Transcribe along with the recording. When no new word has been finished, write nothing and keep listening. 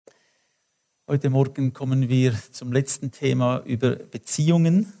Heute Morgen kommen wir zum letzten Thema über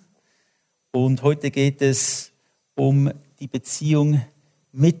Beziehungen. Und heute geht es um die Beziehung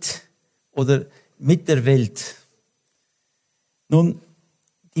mit der Welt. Nun,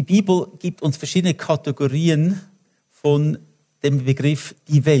 die Bibel gibt uns verschiedene Kategorien von dem Begriff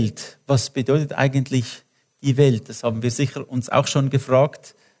die Welt. Was bedeutet eigentlich die Welt? Das haben wir sicher uns auch schon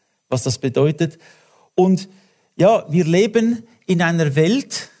gefragt, was das bedeutet. Und ja, wir leben in einer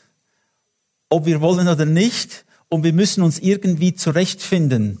Welt, ob wir wollen oder nicht, und wir müssen uns irgendwie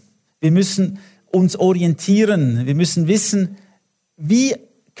zurechtfinden. Wir müssen uns orientieren. Wir müssen wissen, wie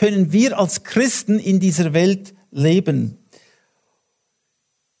können wir als Christen in dieser Welt leben.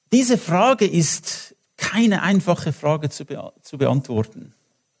 Diese Frage ist keine einfache Frage zu beantworten.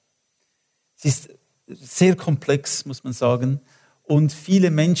 Sie ist sehr komplex, muss man sagen. Und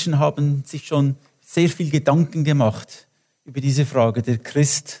viele Menschen haben sich schon sehr viel Gedanken gemacht über diese Frage, der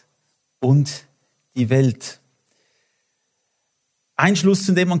Christ und die Welt. Ein Schluss,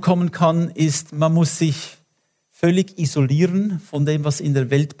 zu dem man kommen kann, ist, man muss sich völlig isolieren von dem, was in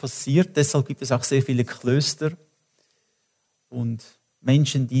der Welt passiert. Deshalb gibt es auch sehr viele Klöster und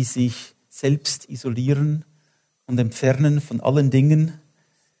Menschen, die sich selbst isolieren und entfernen von allen Dingen.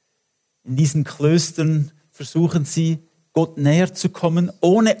 In diesen Klöstern versuchen sie, Gott näher zu kommen,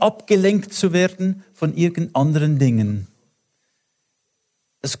 ohne abgelenkt zu werden von irgend anderen Dingen.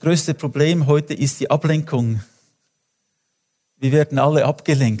 Das größte Problem heute ist die Ablenkung. Wir werden alle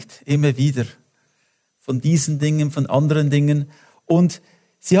abgelenkt, immer wieder, von diesen Dingen, von anderen Dingen. Und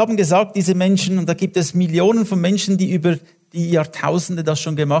sie haben gesagt, diese Menschen, und da gibt es Millionen von Menschen, die über die Jahrtausende das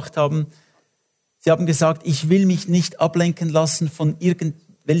schon gemacht haben, sie haben gesagt, ich will mich nicht ablenken lassen von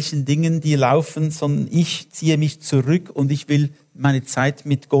irgendwelchen Dingen, die laufen, sondern ich ziehe mich zurück und ich will meine Zeit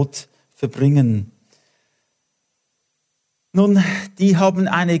mit Gott verbringen. Nun, die haben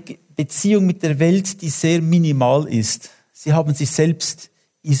eine Beziehung mit der Welt, die sehr minimal ist. Sie haben sich selbst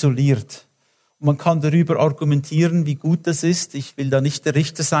isoliert. Und man kann darüber argumentieren, wie gut das ist. Ich will da nicht der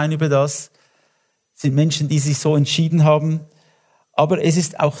Richter sein über das. Es sind Menschen, die sich so entschieden haben. Aber es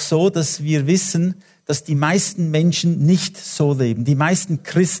ist auch so, dass wir wissen, dass die meisten Menschen nicht so leben. Die meisten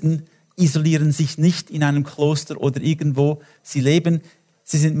Christen isolieren sich nicht in einem Kloster oder irgendwo. Sie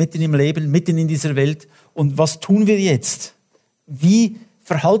sind mitten im Leben, mitten in dieser Welt. Und was tun wir jetzt? Wie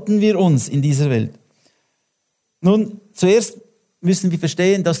verhalten wir uns in dieser Welt? Nun, zuerst müssen wir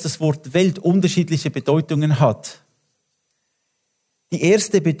verstehen, dass das Wort Welt unterschiedliche Bedeutungen hat. Die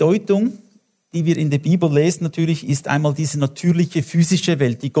erste Bedeutung, die wir in der Bibel lesen natürlich, ist einmal diese natürliche physische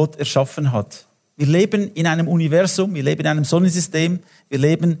Welt, die Gott erschaffen hat. Wir leben in einem Universum, wir leben in einem Sonnensystem, wir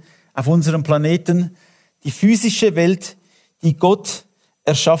leben auf unserem Planeten. Die physische Welt, die Gott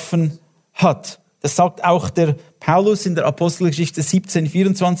erschaffen hat. Das sagt auch der Paulus in der Apostelgeschichte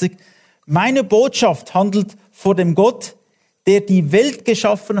 17,24. Meine Botschaft handelt vor dem Gott, der die Welt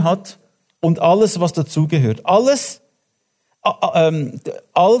geschaffen hat und alles, was dazugehört. Alles,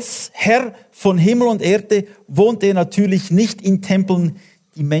 als Herr von Himmel und Erde wohnt er natürlich nicht in Tempeln,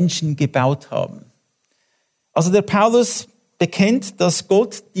 die Menschen gebaut haben. Also der Paulus bekennt, dass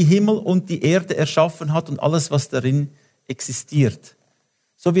Gott die Himmel und die Erde erschaffen hat und alles, was darin existiert.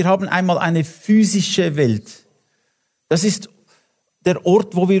 So, wir haben einmal eine physische Welt. Das ist der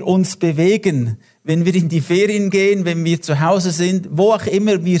Ort, wo wir uns bewegen, wenn wir in die Ferien gehen, wenn wir zu Hause sind, wo auch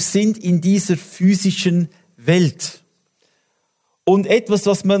immer wir sind in dieser physischen Welt. Und etwas,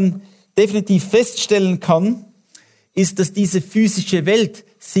 was man definitiv feststellen kann, ist, dass diese physische Welt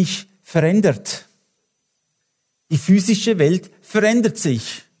sich verändert. Die physische Welt verändert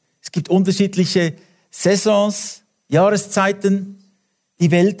sich. Es gibt unterschiedliche Saisons, Jahreszeiten. Die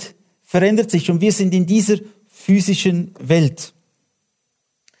Welt verändert sich und wir sind in dieser physischen Welt.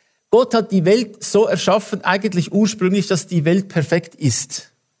 Gott hat die Welt so erschaffen, eigentlich ursprünglich, dass die Welt perfekt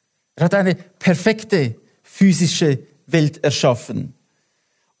ist. Er hat eine perfekte physische Welt erschaffen.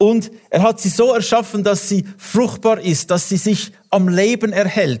 Und er hat sie so erschaffen, dass sie fruchtbar ist, dass sie sich am Leben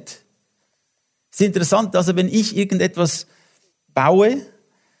erhält. Es ist interessant, also wenn ich irgendetwas baue,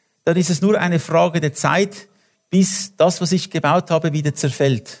 dann ist es nur eine Frage der Zeit, bis das, was ich gebaut habe, wieder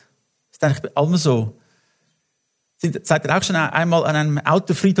zerfällt. Das ist eigentlich allem so. Seid ihr auch schon einmal an einem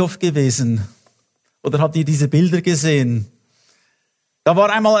Autofriedhof gewesen? Oder habt ihr diese Bilder gesehen? Da war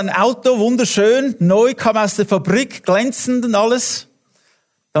einmal ein Auto, wunderschön, neu, kam aus der Fabrik, glänzend und alles.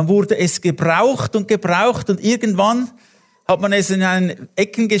 Dann wurde es gebraucht und irgendwann hat man es in einen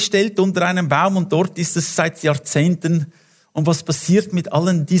Ecken gestellt unter einem Baum und dort ist es seit Jahrzehnten. Und was passiert mit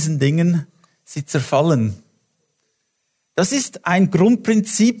allen diesen Dingen? Sie zerfallen. Das ist ein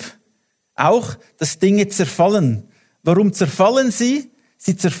Grundprinzip auch, dass Dinge zerfallen. Warum zerfallen sie?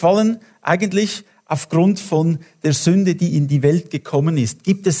 Sie zerfallen eigentlich aufgrund von der Sünde, die in die Welt gekommen ist.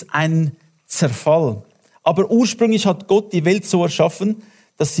 Gibt es einen Zerfall. Aber ursprünglich hat Gott die Welt so erschaffen,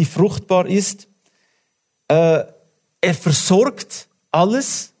 dass sie fruchtbar ist. Er versorgt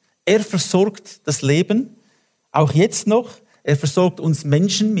alles. Er versorgt das Leben. Auch jetzt noch. Er versorgt uns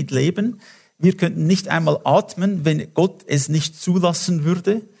Menschen mit Leben. Wir könnten nicht einmal atmen, wenn Gott es nicht zulassen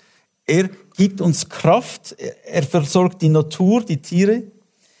würde. Er gibt uns Kraft. Er versorgt die Natur, die Tiere.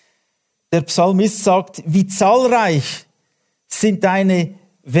 Der Psalmist sagt, wie zahlreich sind deine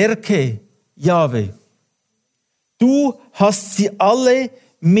Werke, Jahwe. Du hast sie alle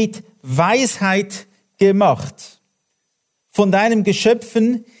mit Weisheit gemacht. Von deinen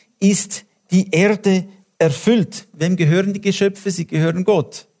Geschöpfen ist die Erde erfüllt. Wem gehören die Geschöpfe? Sie gehören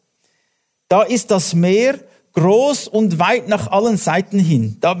Gott. Da ist das Meer groß und weit nach allen Seiten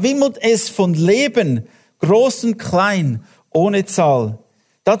hin. Da wimmelt es von Leben, groß und klein, ohne Zahl.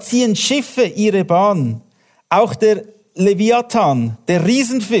 Da ziehen Schiffe ihre Bahn. Auch der Leviathan, der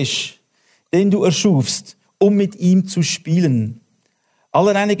Riesenfisch, den du erschufst, um mit ihm zu spielen.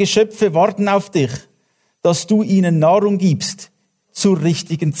 Alle deine Geschöpfe warten auf dich, dass du ihnen Nahrung gibst zur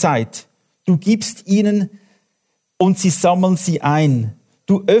richtigen Zeit. Du gibst ihnen und sie sammeln sie ein.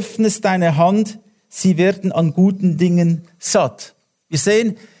 Du öffnest deine Hand, sie werden an guten Dingen satt. Wir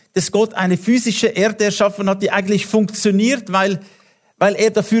sehen, dass Gott eine physische Erde erschaffen hat, die eigentlich funktioniert, weil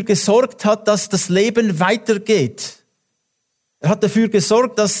er dafür gesorgt hat, dass das Leben weitergeht. Er hat dafür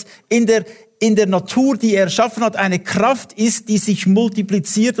gesorgt, dass in der Natur, die er erschaffen hat, eine Kraft ist, die sich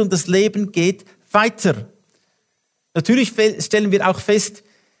multipliziert und das Leben geht weiter. Natürlich stellen wir auch fest,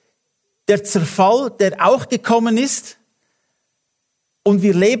 der Zerfall, der auch gekommen ist, und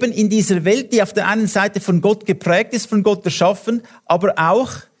wir leben in dieser Welt, die auf der einen Seite von Gott geprägt ist, von Gott erschaffen, aber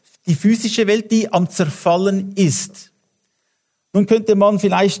auch die physische Welt, die am Zerfallen ist. Nun könnte man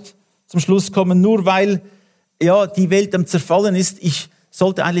vielleicht zum Schluss kommen, nur weil die Welt am Zerfallen ist, ich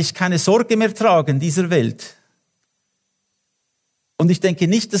sollte eigentlich keine Sorge mehr tragen dieser Welt. Und ich denke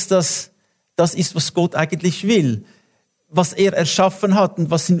nicht, dass das ist, was Gott eigentlich will. Was er erschaffen hat und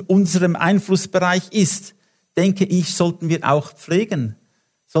was in unserem Einflussbereich ist, denke ich, sollten wir auch pflegen,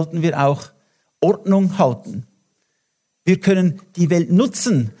 sollten wir auch Ordnung halten. Wir können die Welt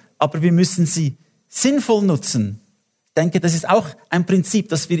nutzen, aber wir müssen sie sinnvoll nutzen. Ich denke, das ist auch ein Prinzip,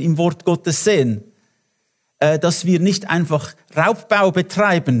 das wir im Wort Gottes sehen, dass wir nicht einfach Raubbau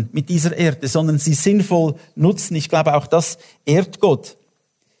betreiben mit dieser Erde, sondern sie sinnvoll nutzen. Ich glaube, auch das ehrt Gott.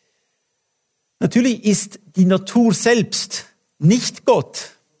 Natürlich ist die Natur selbst nicht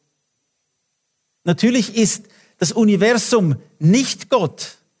Gott. Natürlich ist das Universum nicht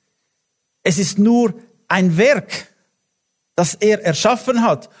Gott. Es ist nur ein Werk, das er erschaffen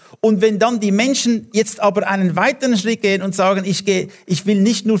hat. Und wenn dann die Menschen jetzt aber einen weiteren Schritt gehen und sagen, ich will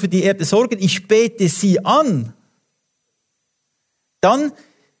nicht nur für die Erde sorgen, ich bete sie an, dann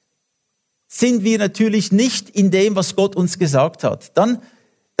sind wir natürlich nicht in dem, was Gott uns gesagt hat.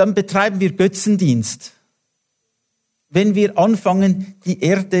 Dann betreiben wir Götzendienst, wenn wir anfangen, die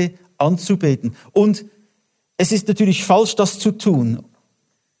Erde anzubeten. Und es ist natürlich falsch, das zu tun.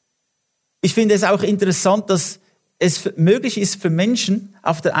 Ich finde es auch interessant, dass es möglich ist für Menschen,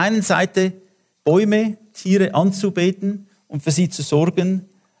 auf der einen Seite Bäume, Tiere anzubeten und für sie zu sorgen.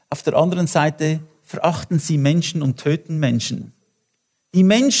 Auf der anderen Seite verachten sie Menschen und töten Menschen. Die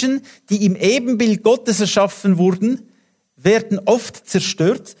Menschen, die im Ebenbild Gottes erschaffen wurden, werden oft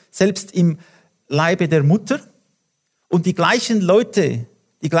zerstört, selbst im Leibe der Mutter. Und die gleichen Leute,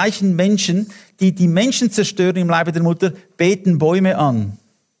 die gleichen Menschen, die die Menschen zerstören im Leibe der Mutter, beten Bäume an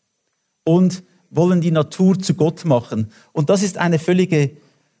und wollen die Natur zu Gott machen. Und das ist eine völlige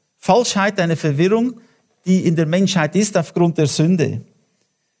Falschheit, eine Verwirrung, die in der Menschheit ist aufgrund der Sünde.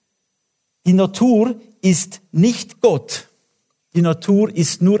 Die Natur ist nicht Gott. Die Natur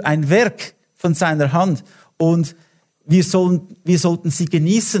ist nur ein Werk von seiner Hand. Und wir sollten sie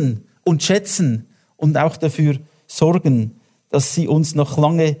genießen und schätzen und auch dafür sorgen, dass sie uns noch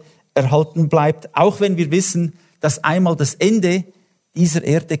lange erhalten bleibt, auch wenn wir wissen, dass einmal das Ende dieser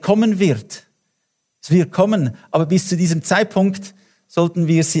Erde kommen wird. Es wird kommen, aber bis zu diesem Zeitpunkt sollten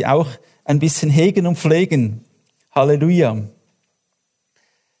wir sie auch ein bisschen hegen und pflegen. Halleluja.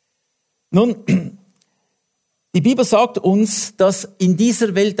 Nun, die Bibel sagt uns, dass in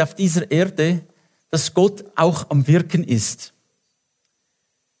dieser Welt, auf dieser Erde, dass Gott auch am Wirken ist.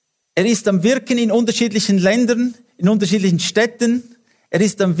 Er ist am Wirken in unterschiedlichen Ländern, in unterschiedlichen Städten. Er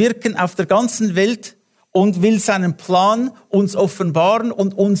ist am Wirken auf der ganzen Welt und will seinen Plan uns offenbaren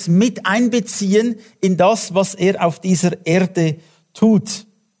und uns mit einbeziehen in das, was er auf dieser Erde tut.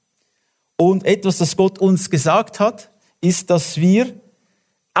 Und etwas, das Gott uns gesagt hat, ist, dass wir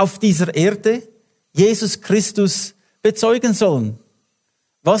auf dieser Erde Jesus Christus bezeugen sollen.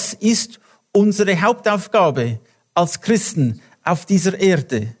 Was ist unsere Hauptaufgabe als Christen auf dieser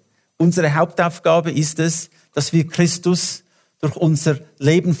Erde? Unsere Hauptaufgabe ist es, dass wir Christus durch unser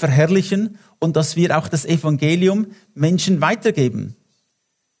Leben verherrlichen und dass wir auch das Evangelium Menschen weitergeben.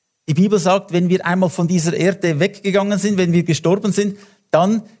 Die Bibel sagt, wenn wir einmal von dieser Erde weggegangen sind, wenn wir gestorben sind,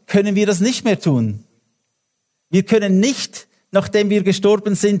 dann können wir das nicht mehr tun. Wir können nicht, nachdem wir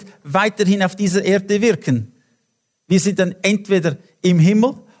gestorben sind, weiterhin auf dieser Erde wirken. Wir sind dann entweder im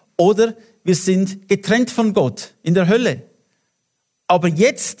Himmel oder wir sind getrennt von Gott in der Hölle. Aber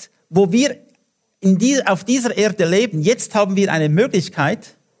jetzt, wo wir auf dieser Erde leben, jetzt haben wir eine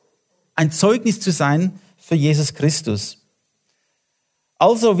Möglichkeit, ein Zeugnis zu sein für Jesus Christus.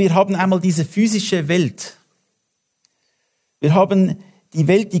 Also, wir haben einmal diese physische Welt. Wir haben die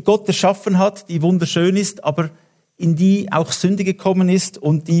Welt, die Gott erschaffen hat, die wunderschön ist, aber in die auch Sünde gekommen ist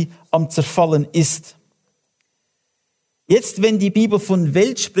und die am Zerfallen ist. Jetzt, wenn die Bibel von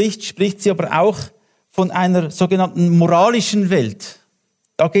Welt spricht, spricht sie aber auch von einer sogenannten moralischen Welt.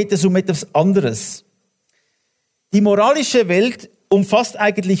 Da geht es um etwas anderes. Die moralische Welt umfasst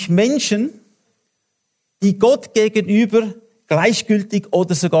eigentlich Menschen, die Gott gegenüber gleichgültig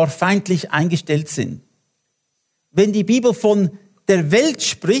oder sogar feindlich eingestellt sind. Wenn die Bibel von der Welt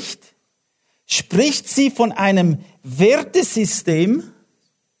spricht, spricht sie von einem Wertesystem.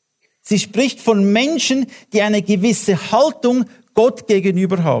 Sie spricht von Menschen, die eine gewisse Haltung Gott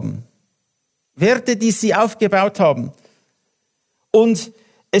gegenüber haben. Werte, die sie aufgebaut haben. Und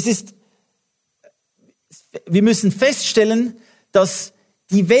wir müssen feststellen, dass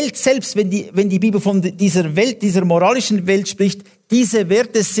die Welt selbst, wenn die Bibel von dieser Welt, dieser moralischen Welt spricht, diese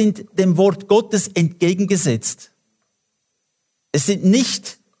Werte sind dem Wort Gottes entgegengesetzt. Es sind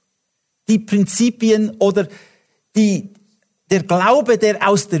nicht die Prinzipien oder der Glaube, der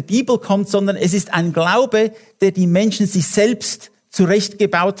aus der Bibel kommt, sondern es ist ein Glaube, der die Menschen sich selbst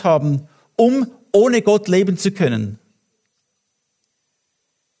zurechtgebaut haben, um ohne Gott leben zu können.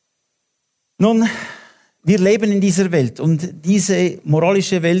 Nun, wir leben in dieser Welt und diese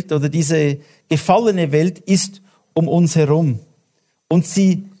moralische Welt oder diese gefallene Welt ist um uns herum und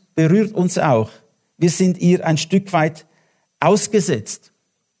sie berührt uns auch. Wir sind ihr ein Stück weit ausgesetzt.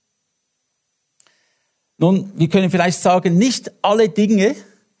 Nun, wir können vielleicht sagen, nicht alle Dinge,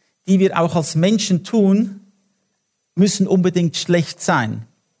 die wir auch als Menschen tun, müssen unbedingt schlecht sein.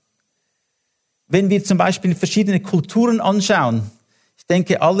 Wenn wir zum Beispiel verschiedene Kulturen anschauen, ich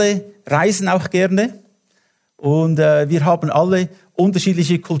denke, alle reisen auch gerne und wir haben alle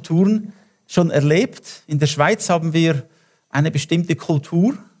unterschiedliche Kulturen schon erlebt. In der Schweiz haben wir eine bestimmte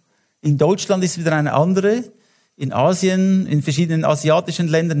Kultur, in Deutschland ist wieder eine andere, in Asien, in verschiedenen asiatischen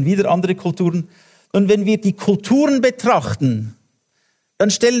Ländern wieder andere Kulturen. Und wenn wir die Kulturen betrachten,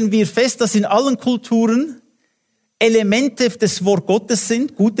 dann stellen wir fest, dass in allen Kulturen Elemente des Wort Gottes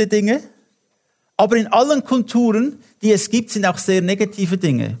sind, gute Dinge. Aber in allen Kulturen, die es gibt, sind auch sehr negative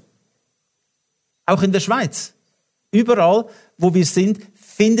Dinge. Auch in der Schweiz. Überall, wo wir sind,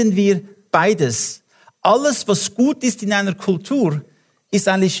 finden wir beides. Alles, was gut ist in einer Kultur, ist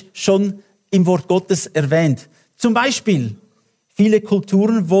eigentlich schon im Wort Gottes erwähnt. Zum Beispiel, viele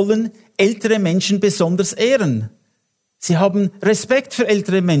Kulturen wollen ältere Menschen besonders ehren. Sie haben Respekt für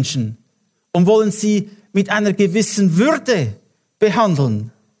ältere Menschen und wollen sie mit einer gewissen Würde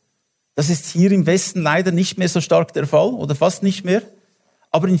behandeln. Das ist hier im Westen leider nicht mehr so stark der Fall oder fast nicht mehr.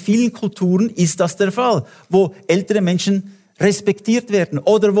 Aber in vielen Kulturen ist das der Fall, wo ältere Menschen respektiert werden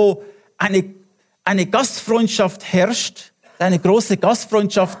oder wo eine Gastfreundschaft herrscht, eine große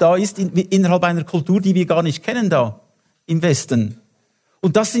Gastfreundschaft da ist innerhalb einer Kultur, die wir gar nicht kennen da im Westen.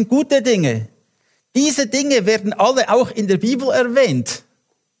 Und das sind gute Dinge. Diese Dinge werden alle auch in der Bibel erwähnt.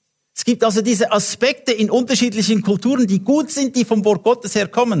 Es gibt also diese Aspekte in unterschiedlichen Kulturen, die gut sind, die vom Wort Gottes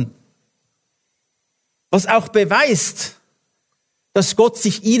herkommen. Was auch beweist, dass Gott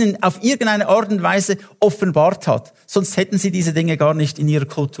sich ihnen auf irgendeine Art und Weise offenbart hat. Sonst hätten sie diese Dinge gar nicht in ihrer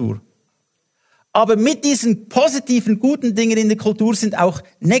Kultur. Aber mit diesen positiven, guten Dingen in der Kultur sind auch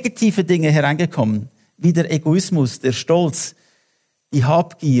negative Dinge hereingekommen. Wie der Egoismus, der Stolz, die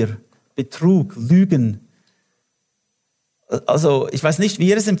Habgier, Betrug, Lügen. Also ich weiß nicht, wie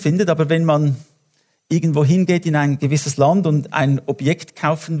ihr es empfindet, aber wenn man irgendwo hingeht in ein gewisses Land und ein Objekt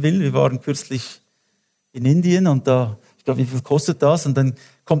kaufen will, wir waren kürzlich in Indien und da, ich glaube, wie viel kostet das? Und dann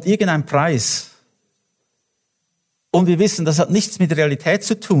kommt irgendein Preis. Und wir wissen, das hat nichts mit Realität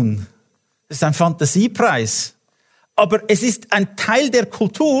zu tun. Das ist ein Fantasiepreis. Aber es ist ein Teil der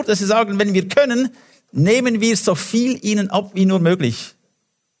Kultur, dass sie sagen, wenn wir können, nehmen wir so viel ihnen ab wie nur möglich.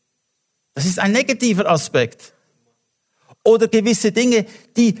 Das ist ein negativer Aspekt. oder gewisse Dinge,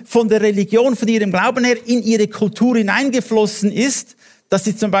 die von der Religion, von ihrem Glauben her in ihre Kultur hineingeflossen ist, dass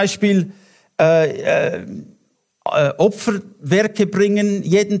sie zum Beispiel Opferwerke bringen,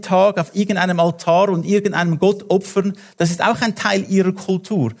 jeden Tag auf irgendeinem Altar und irgendeinem Gott opfern, das ist auch ein Teil ihrer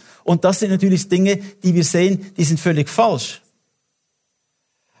Kultur. Und das sind natürlich Dinge, die wir sehen, die sind völlig falsch.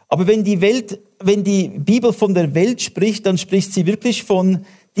 Aber wenn die Bibel von der Welt spricht, dann spricht sie wirklich von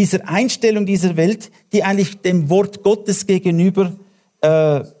dieser Einstellung dieser Welt, die eigentlich dem Wort Gottes gegenüber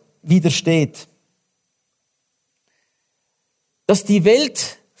widersteht. Dass die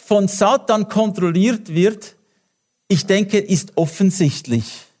Welt von Satan kontrolliert wird, ich denke, ist offensichtlich.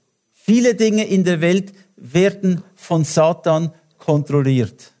 Viele Dinge in der Welt werden von Satan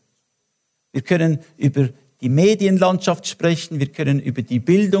kontrolliert. Wir können über die Medienlandschaft sprechen, wir können über die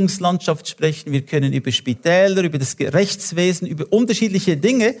Bildungslandschaft sprechen, wir können über Spitäler, über das Rechtswesen, über unterschiedliche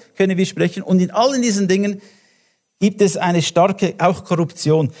Dinge können wir sprechen. Und in allen diesen Dingen gibt es eine starke, auch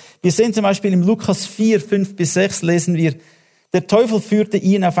Korruption. Wir sehen zum Beispiel im Lukas 4, 5-6 lesen wir, der Teufel führte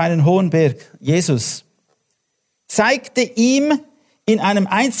ihn auf einen hohen Berg, Jesus, zeigte ihm in einem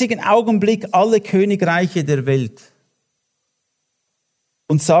einzigen Augenblick alle Königreiche der Welt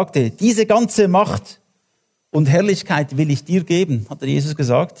und sagte, diese ganze Macht und Herrlichkeit will ich dir geben, hat der Jesus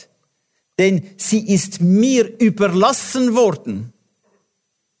gesagt, denn sie ist mir überlassen worden.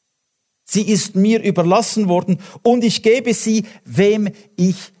 Sie ist mir überlassen worden und ich gebe sie, wem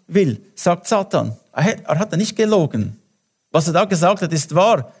ich will, sagt Satan. Er hat nicht gelogen. Was er da gesagt hat, ist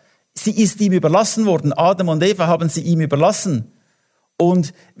wahr. Sie ist ihm überlassen worden. Adam und Eva haben sie ihm überlassen.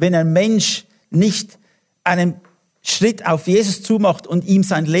 Und wenn ein Mensch nicht einen Schritt auf Jesus zumacht und ihm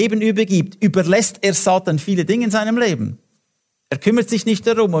sein Leben übergibt, überlässt er Satan viele Dinge in seinem Leben. Er kümmert sich nicht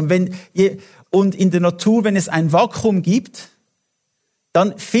darum. Und in der Natur, wenn es ein Vakuum gibt,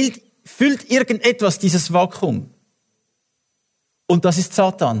 dann füllt irgendetwas dieses Vakuum. Und das ist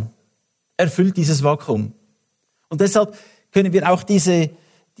Satan. Er füllt dieses Vakuum. Und deshalb können wir auch diese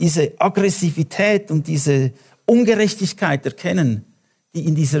Aggressivität und diese Ungerechtigkeit erkennen, die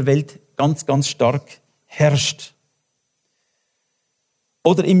in dieser Welt ganz, ganz stark herrscht.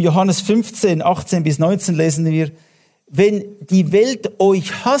 Oder im Johannes 15, 18-19 lesen wir, wenn die Welt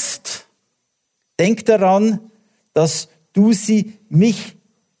euch hasst, denkt daran, dass sie mich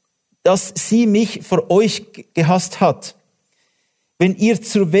vor euch gehasst hat. Wenn ihr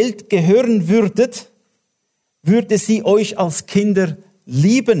zur Welt gehören würdet, würde sie euch als Kinder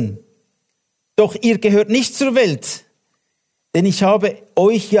lieben. Doch ihr gehört nicht zur Welt, denn ich habe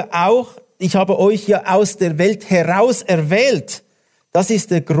euch ja aus der Welt heraus erwählt. Das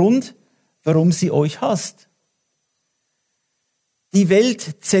ist der Grund, warum sie euch hasst. Die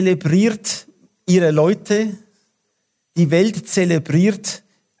Welt zelebriert ihre Leute, die Welt zelebriert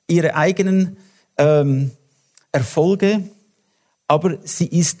ihre eigenen Erfolge, aber sie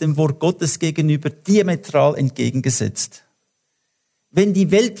ist dem Wort Gottes gegenüber diametral entgegengesetzt. Wenn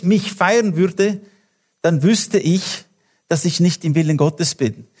die Welt mich feiern würde, dann wüsste ich, dass ich nicht im Willen Gottes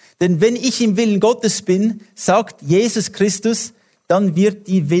bin. Denn wenn ich im Willen Gottes bin, sagt Jesus Christus, dann wird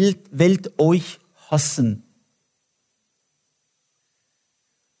die Welt euch hassen.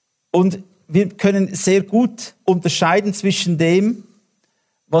 Und wir können sehr gut unterscheiden zwischen dem,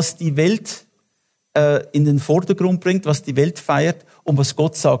 was die Welt in den Vordergrund bringt, was die Welt feiert und was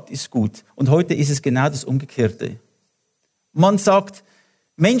Gott sagt, ist gut. Und heute ist es genau das Umgekehrte. Man sagt,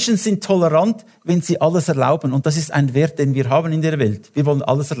 Menschen sind tolerant, wenn sie alles erlauben. Und das ist ein Wert, den wir haben in der Welt. Wir wollen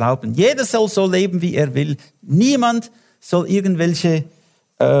alles erlauben. Jeder soll so leben, wie er will. Niemand soll irgendwelche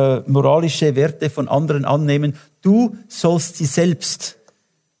moralische Werte von anderen annehmen. Du sollst sie selbst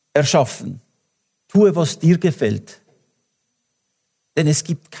erschaffen. Tue, was dir gefällt. Denn es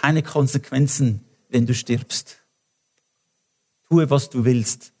gibt keine Konsequenzen, wenn du stirbst. Tue, was du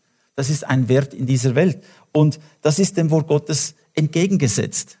willst. Das ist ein Wert in dieser Welt. Und das ist dem Wort Gottes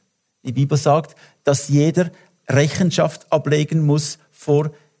entgegengesetzt. Die Bibel sagt, dass jeder Rechenschaft ablegen muss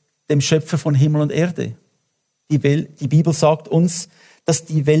vor dem Schöpfer von Himmel und Erde. Die Bibel sagt uns, dass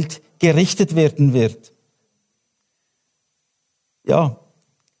die Welt gerichtet werden wird. Ja,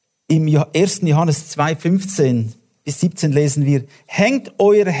 im 1. Johannes 2, 15-17 lesen wir, hängt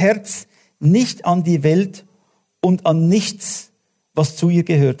euer Herz nicht an die Welt und an nichts, was zu ihr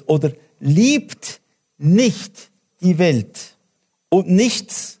gehört. Oder liebt nicht die Welt und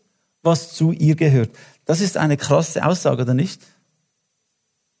nichts, was zu ihr gehört. Das ist eine krasse Aussage, oder nicht?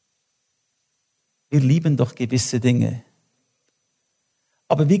 Wir lieben doch gewisse Dinge.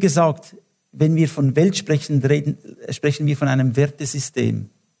 Aber wie gesagt, wenn wir von Welt sprechen wir von einem Wertesystem.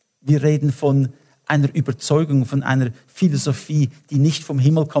 Wir reden von einer Überzeugung, von einer Philosophie, die nicht vom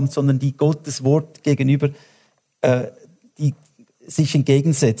Himmel kommt, sondern die Gottes Wort gegenüber, sich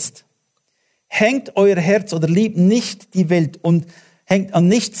entgegensetzt. Hängt euer Herz oder liebt nicht die Welt und hängt an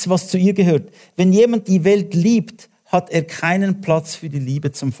nichts, was zu ihr gehört. Wenn jemand die Welt liebt, hat er keinen Platz für die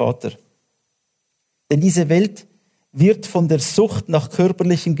Liebe zum Vater. Denn diese Welt wird von der Sucht nach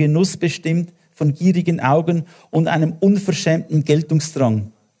körperlichem Genuss bestimmt, von gierigen Augen und einem unverschämten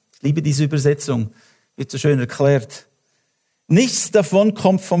Geltungsdrang. Ich liebe diese Übersetzung, wird so schön erklärt. Nichts davon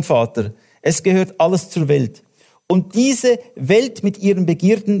kommt vom Vater. Es gehört alles zur Welt. Und diese Welt mit ihren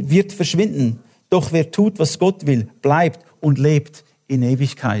Begierden wird verschwinden. Doch wer tut, was Gott will, bleibt und lebt in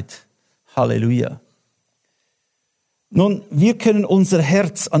Ewigkeit. Halleluja. Nun, wir können unser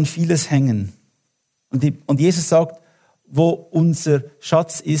Herz an vieles hängen. Und Jesus sagt, wo unser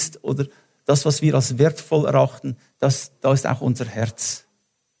Schatz ist oder das, was wir als wertvoll erachten, da ist auch unser Herz.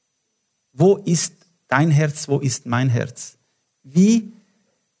 Wo ist dein Herz, wo ist mein Herz? Wie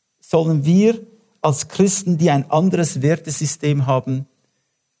sollen wir als Christen, die ein anderes Wertesystem haben,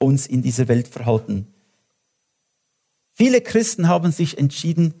 uns in dieser Welt verhalten? Viele Christen haben sich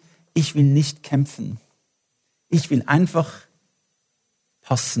entschieden, ich will nicht kämpfen. Ich will einfach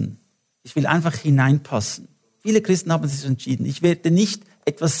passen. Ich will einfach hineinpassen. Viele Christen haben sich entschieden, ich werde nicht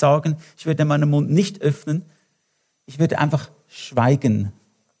etwas sagen, ich werde meinen Mund nicht öffnen, ich werde einfach schweigen.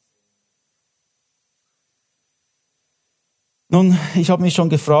 Nun, ich habe mich schon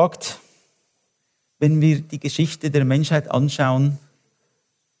gefragt, wenn wir die Geschichte der Menschheit anschauen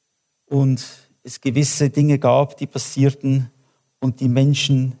und es gewisse Dinge gab, die passierten und die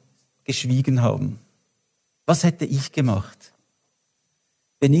Menschen geschwiegen haben. Was hätte ich gemacht,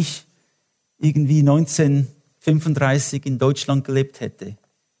 wenn ich irgendwie 1935 in Deutschland gelebt hätte?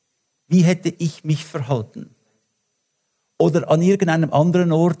 Wie hätte ich mich verhalten? Oder an irgendeinem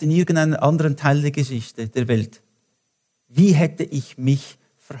anderen Ort, in irgendeinem anderen Teil der Geschichte der Welt? Wie hätte ich mich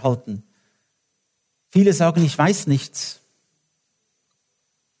verhalten? Viele sagen, ich weiß nichts.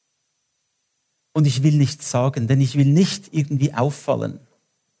 Und ich will nichts sagen, denn ich will nicht irgendwie auffallen.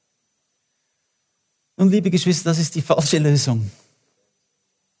 Nun, liebe Geschwister, das ist die falsche Lösung.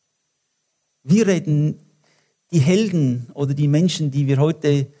 Wir reden, die Helden oder die Menschen, die wir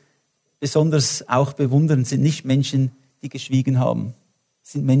heute besonders auch bewundern, sind nicht Menschen, die geschwiegen haben.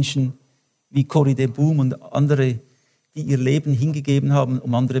 Es sind Menschen wie Corrie de Boom und andere, die ihr Leben hingegeben haben,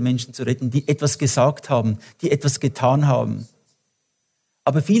 um andere Menschen zu retten, die etwas gesagt haben, die etwas getan haben.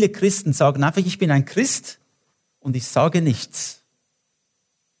 Aber viele Christen sagen einfach, ich bin ein Christ und ich sage nichts.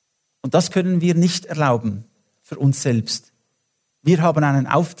 Und das können wir nicht erlauben für uns selbst. Wir haben einen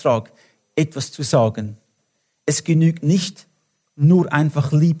Auftrag, etwas zu sagen. Es genügt nicht, nur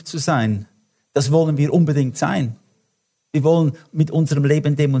einfach lieb zu sein. Das wollen wir unbedingt sein. Wir wollen mit unserem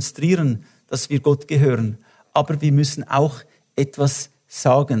Leben demonstrieren, dass wir Gott gehören. Aber wir müssen auch etwas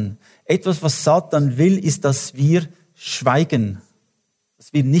sagen. Etwas, was Satan will, ist, dass wir schweigen.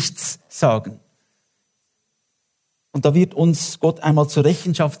 Dass wir nichts sagen. Und da wird uns Gott einmal zur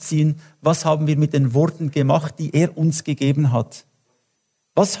Rechenschaft ziehen, was haben wir mit den Worten gemacht, die er uns gegeben hat.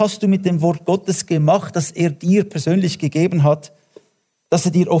 Was hast du mit dem Wort Gottes gemacht, das er dir persönlich gegeben hat, das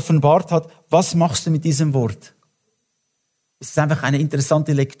er dir offenbart hat? Was machst du mit diesem Wort? Es ist einfach eine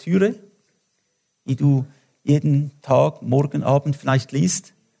interessante Lektüre, die du jeden Tag, morgen, Abend vielleicht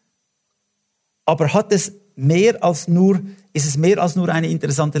liest. Aber ist es mehr als nur eine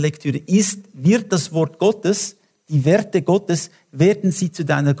interessante Lektüre? Wird das Wort Gottes, die Werte Gottes, werden sie zu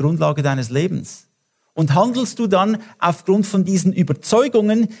deiner Grundlage deines Lebens? Und handelst du dann aufgrund von diesen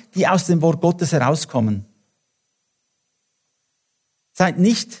Überzeugungen, die aus dem Wort Gottes herauskommen? Seid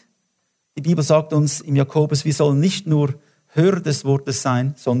nicht, die Bibel sagt uns im Jakobus, wir sollen nicht nur Hörer des Wortes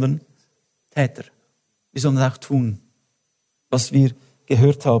sein, sondern Täter. Wir sollen auch tun, was wir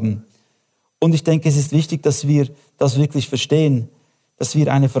gehört haben. Und ich denke, es ist wichtig, dass wir das wirklich verstehen, dass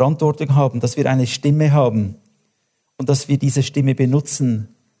wir eine Verantwortung haben, dass wir eine Stimme haben und dass wir diese Stimme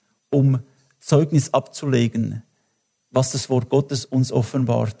benutzen, um Zeugnis abzulegen, was das Wort Gottes uns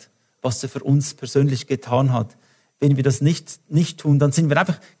offenbart, was er für uns persönlich getan hat. Wenn wir das nicht tun, dann sind wir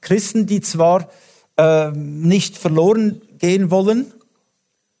einfach Christen, die zwar nicht verloren gehen wollen,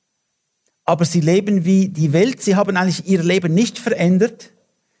 aber sie leben wie die Welt. Sie haben eigentlich ihr Leben nicht verändert.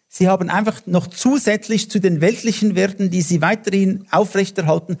 Sie haben einfach noch zusätzlich zu den weltlichen Werten, die sie weiterhin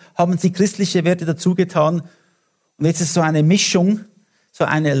aufrechterhalten, haben sie christliche Werte dazugetan. Und jetzt ist so eine Mischung, so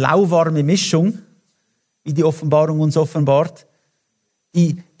eine lauwarme Mischung, wie die Offenbarung uns offenbart,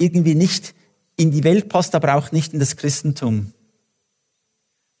 die irgendwie nicht in die Welt passt, aber auch nicht in das Christentum.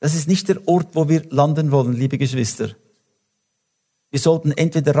 Das ist nicht der Ort, wo wir landen wollen, liebe Geschwister. Wir sollten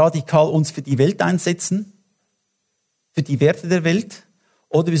entweder radikal uns für die Welt einsetzen, für die Werte der Welt,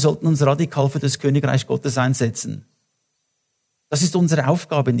 oder wir sollten uns radikal für das Königreich Gottes einsetzen. Das ist unsere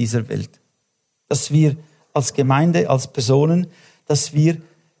Aufgabe in dieser Welt. Dass wir als Gemeinde, als Personen, dass wir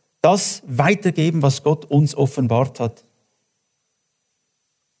das weitergeben, was Gott uns offenbart hat.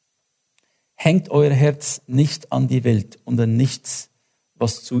 Hängt euer Herz nicht an die Welt und an nichts,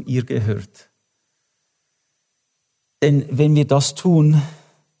 was zu ihr gehört. Denn wenn wir das tun,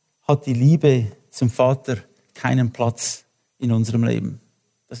 hat die Liebe zum Vater keinen Platz in unserem Leben.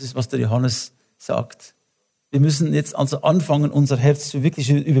 Das ist, was der Johannes sagt. Wir müssen jetzt also anfangen, unser Herz zu wirklich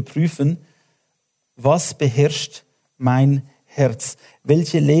überprüfen, was beherrscht mein Herz?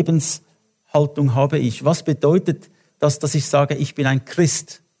 Welche Lebenshaltung habe ich? Was bedeutet das, dass ich sage, ich bin ein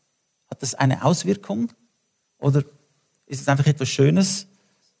Christ? Hat das eine Auswirkung? Oder ist es einfach etwas Schönes,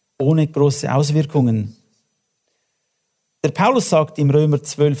 ohne große Auswirkungen? Der Paulus sagt im Römer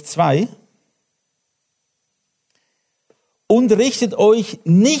 12,2, und richtet euch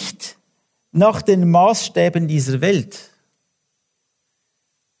nicht nach den Maßstäben dieser Welt.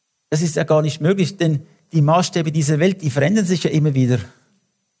 Das ist ja gar nicht möglich, denn die Maßstäbe dieser Welt, die verändern sich ja immer wieder.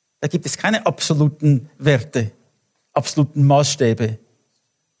 Da gibt es keine absoluten Werte, absoluten Maßstäbe.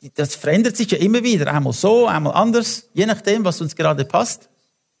 Das verändert sich ja immer wieder, einmal so, einmal anders, je nachdem, was uns gerade passt.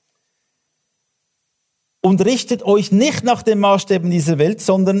 Und richtet euch nicht nach den Maßstäben dieser Welt,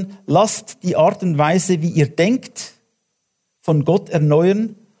 sondern lasst die Art und Weise, wie ihr denkt, von Gott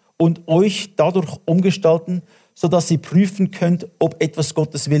erneuern und euch dadurch umgestalten, sodass ihr prüfen könnt, ob etwas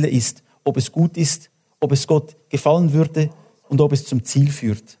Gottes Wille ist, ob es gut ist, ob es Gott gefallen würde und ob es zum Ziel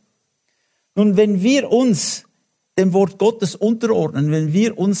führt. Nun, wenn wir uns dem Wort Gottes unterordnen, wenn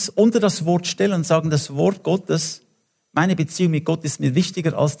wir uns unter das Wort stellen und sagen, das Wort Gottes, meine Beziehung mit Gott ist mir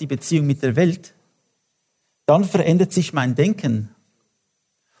wichtiger als die Beziehung mit der Welt, dann verändert sich mein Denken.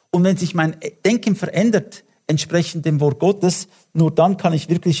 Und wenn sich mein Denken verändert, entsprechend dem Wort Gottes, nur dann kann ich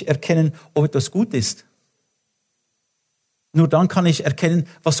wirklich erkennen, ob etwas gut ist. Nur dann kann ich erkennen,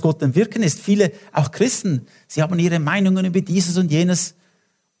 was Gott am Wirken ist. Viele, auch Christen, sie haben ihre Meinungen über dieses und jenes,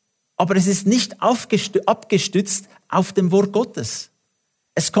 aber es ist nicht abgestützt auf dem Wort Gottes.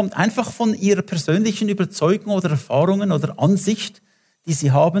 Es kommt einfach von ihrer persönlichen Überzeugung oder Erfahrungen oder Ansicht, die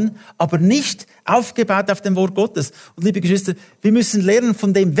sie haben, aber nicht aufgebaut auf dem Wort Gottes. Und liebe Geschwister, wir müssen lernen,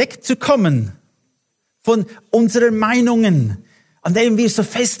 von dem wegzukommen, von unseren Meinungen, an denen wir so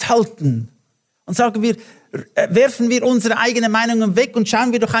festhalten. Und sagen wir, werfen wir unsere eigenen Meinungen weg und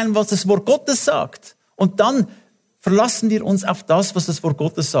schauen wir doch ein, was das Wort Gottes sagt. Und dann verlassen wir uns auf das, was das Wort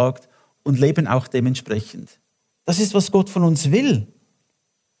Gottes sagt und leben auch dementsprechend. Das ist, was Gott von uns will.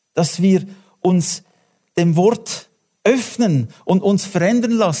 Dass wir uns dem Wort öffnen und uns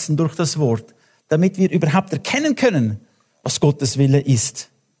verändern lassen durch das Wort, damit wir überhaupt erkennen können, was Gottes Wille ist.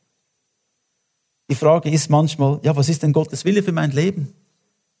 Die Frage ist manchmal, ja, was ist denn Gottes Wille für mein Leben?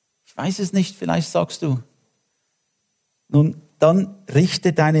 Ich weiß es nicht, vielleicht sagst du. Nun, dann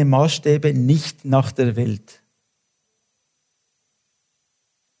richte deine Maßstäbe nicht nach der Welt.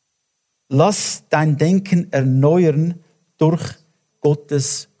 Lass dein Denken erneuern durch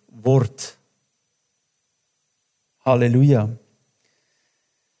Gottes Wort. Halleluja.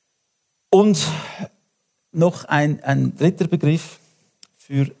 Und noch ein dritter Begriff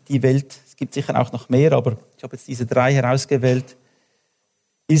für die Welt. Es gibt sicher auch noch mehr, aber ich habe jetzt diese 3 herausgewählt.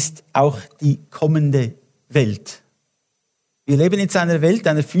 Ist auch die kommende Welt. Wir leben in einer Welt,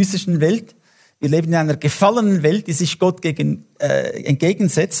 einer physischen Welt. Wir leben in einer gefallenen Welt, die sich Gott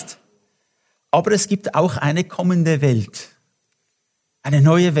entgegensetzt. Aber es gibt auch eine kommende Welt. Eine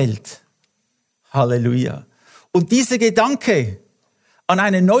neue Welt. Halleluja. Und dieser Gedanke an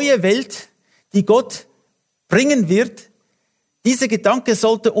eine neue Welt, die Gott bringen wird, dieser Gedanke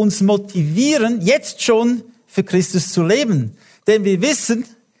sollte uns motivieren, jetzt schon für Christus zu leben. Denn wir wissen,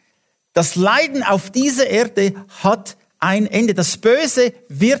 das Leiden auf dieser Erde hat ein Ende. Das Böse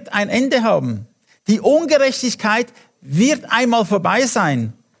wird ein Ende haben. Die Ungerechtigkeit wird einmal vorbei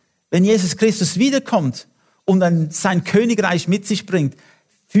sein, wenn Jesus Christus wiederkommt und dann sein Königreich mit sich bringt,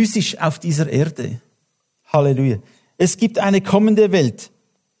 physisch auf dieser Erde. Halleluja. Es gibt eine kommende Welt.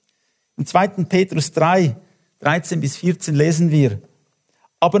 Im 2. Petrus 3, 13 bis 14 lesen wir: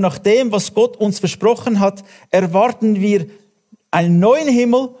 Aber nach dem, was Gott uns versprochen hat, erwarten wir einen neuen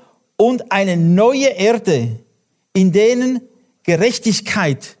Himmel und eine neue Erde, in denen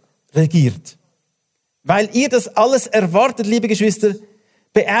Gerechtigkeit regiert. Weil ihr das alles erwartet, liebe Geschwister,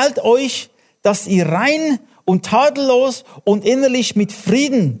 beeilt euch, dass ihr rein und tadellos und innerlich mit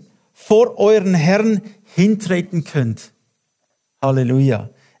Frieden vor euren Herrn hintreten könnt. Halleluja.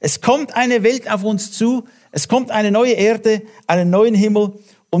 Es kommt eine Welt auf uns zu, es kommt eine neue Erde, einen neuen Himmel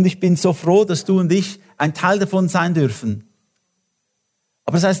und ich bin so froh, dass du und ich ein Teil davon sein dürfen.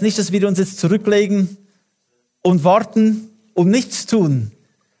 Aber das heißt nicht, dass wir uns jetzt zurücklegen und warten und nichts tun.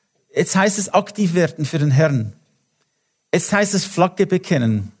 Jetzt heißt es aktiv werden für den Herrn. Jetzt heißt es Flagge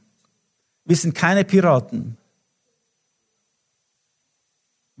bekennen. Wir sind keine Piraten.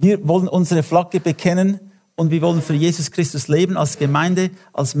 Wir wollen unsere Flagge bekennen und wir wollen für Jesus Christus leben als Gemeinde,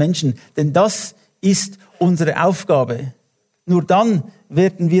 als Menschen. Denn das ist unsere Aufgabe. Nur dann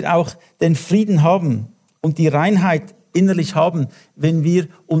werden wir auch den Frieden haben und die Reinheit innerlich haben, wenn wir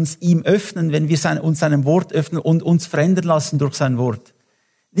uns ihm öffnen, wenn wir uns seinem Wort öffnen und uns verändern lassen durch sein Wort.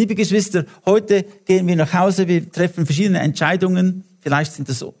 Liebe Geschwister, heute gehen wir nach Hause, wir treffen verschiedene Entscheidungen. Vielleicht sind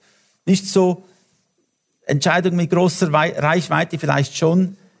das nicht so Entscheidungen mit großer Reichweite, vielleicht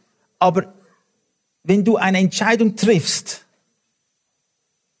schon. Aber wenn du eine Entscheidung triffst,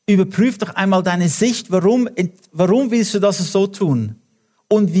 überprüf doch einmal deine Sicht, warum willst du das so tun?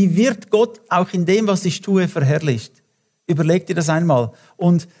 Und wie wird Gott auch in dem, was ich tue, verherrlicht? Überleg dir das einmal.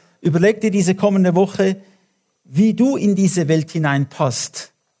 Und überleg dir diese kommende Woche, wie du in diese Welt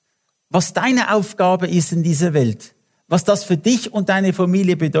hineinpasst. Was deine Aufgabe ist in dieser Welt. Was das für dich und deine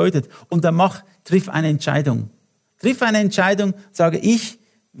Familie bedeutet. Und dann triff eine Entscheidung. Triff eine Entscheidung, sage, ich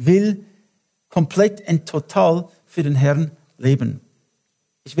will komplett und total für den Herrn leben.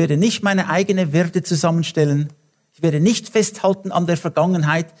 Ich werde nicht meine eigenen Werte zusammenstellen. Ich werde nicht festhalten an der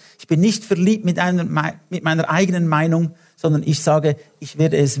Vergangenheit. Ich bin nicht verliebt mit meiner eigenen Meinung, sondern ich sage, ich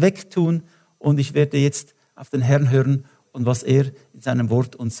werde es wegtun und ich werde jetzt auf den Herrn hören und was er in seinem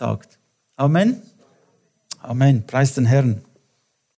Wort uns sagt. Amen. Amen. Preis den Herrn.